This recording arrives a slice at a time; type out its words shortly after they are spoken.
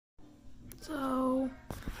So,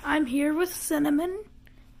 I'm here with Cinnamon.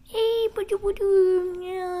 Hey,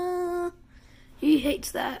 yeah. He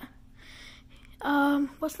hates that.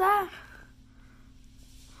 What's that?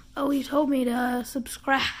 Oh, he told me to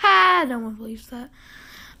subscribe. No one believes that.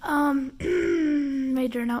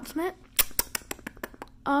 Major announcement.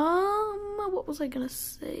 What was I gonna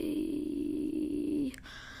say?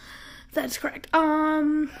 That's correct.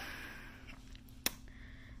 I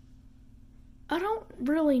don't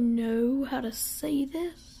really know how to say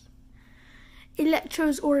this.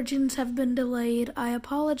 Electro's origins have been delayed. I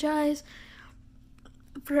apologize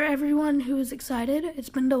for everyone who is excited. It's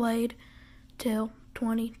been delayed till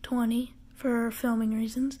 2020 for filming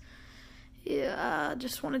reasons. Yeah,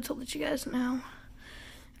 just wanted to let you guys know.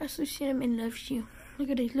 Also, Cinnamon loves you. Look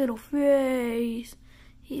at his little face.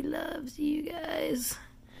 He loves you guys.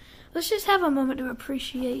 Let's just have a moment to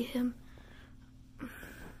appreciate him.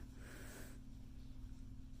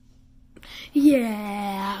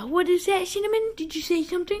 Yeah, what is that, Cinnamon? Did you say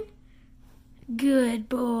something? Good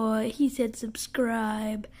boy. He said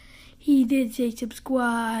subscribe. He did say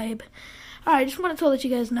subscribe. Alright, just wanted to let you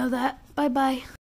guys know that. Bye-bye.